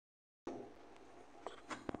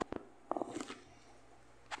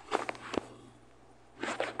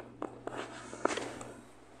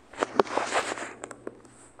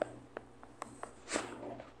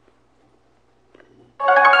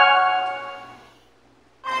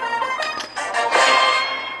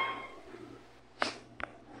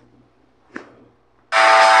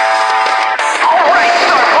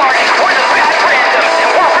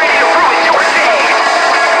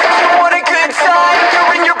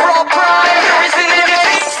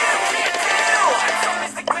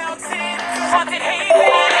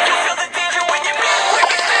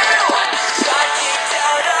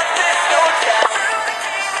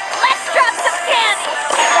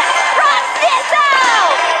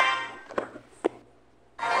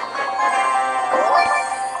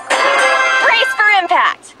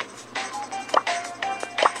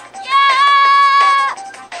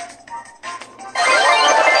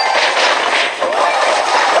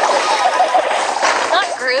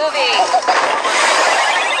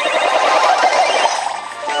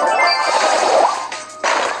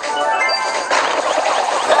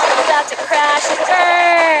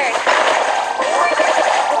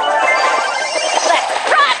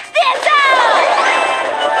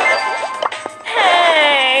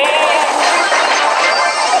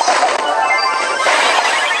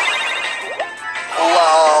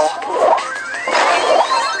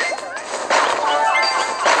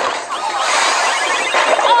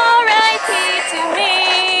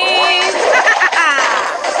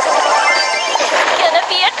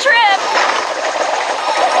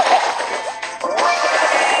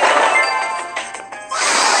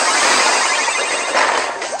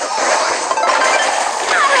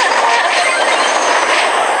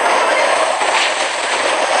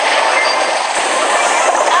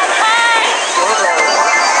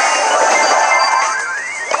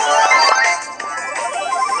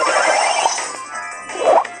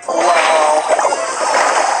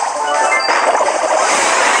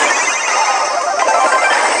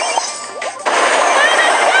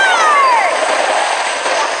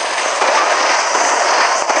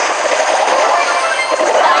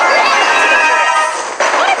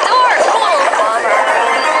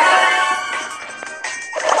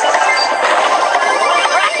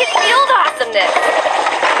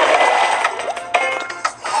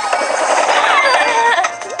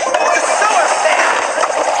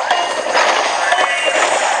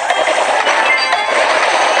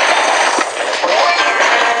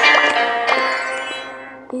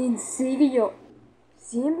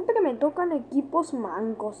tocan equipos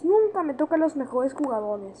mancos. Nunca me tocan los mejores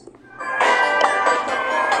jugadores.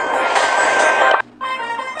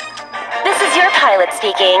 This is your pilot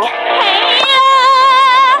speaking.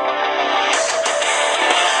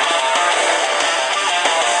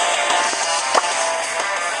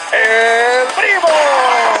 ¡El Primo!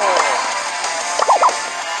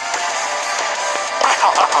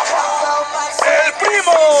 ¡El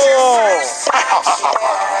Primo!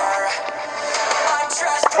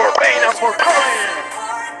 For pain and for calling.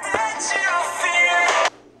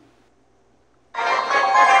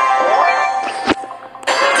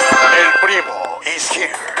 El Primo is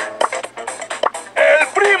here. ¡El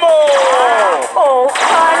Primo! Oh,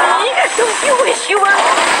 honey, don't you wish you were...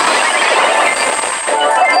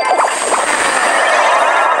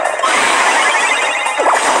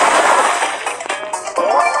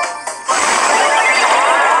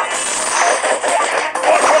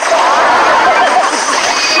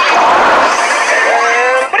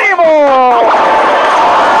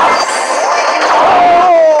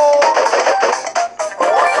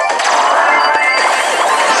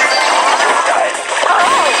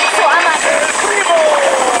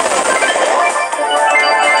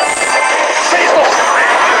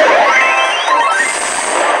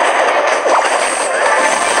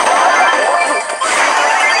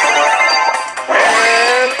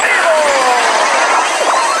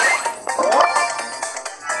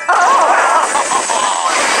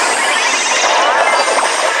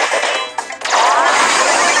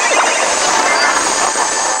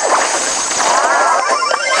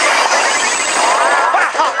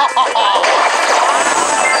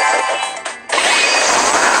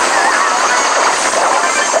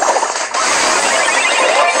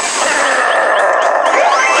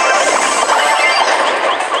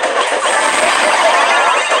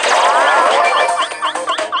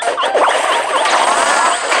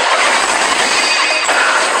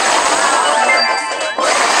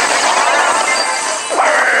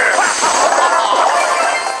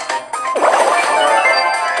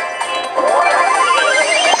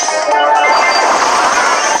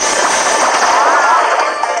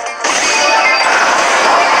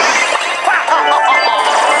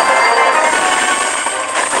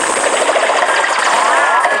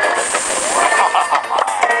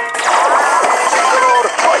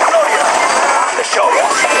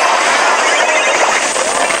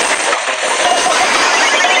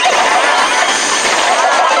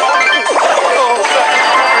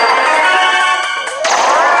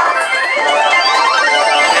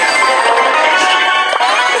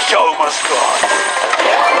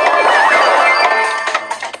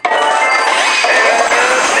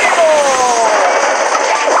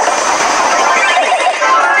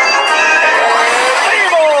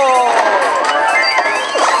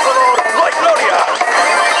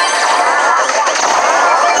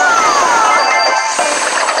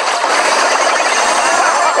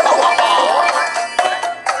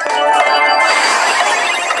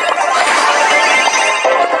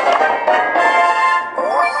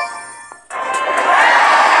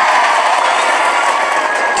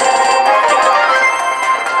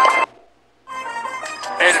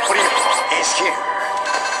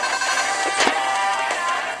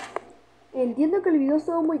 Entiendo que el video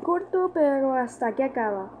estuvo muy corto, pero hasta aquí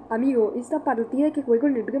acaba. Amigo, esta partida que jugué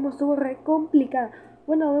con el Primo estuvo re complicada.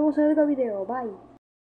 Bueno, nos vemos en otro video. Bye.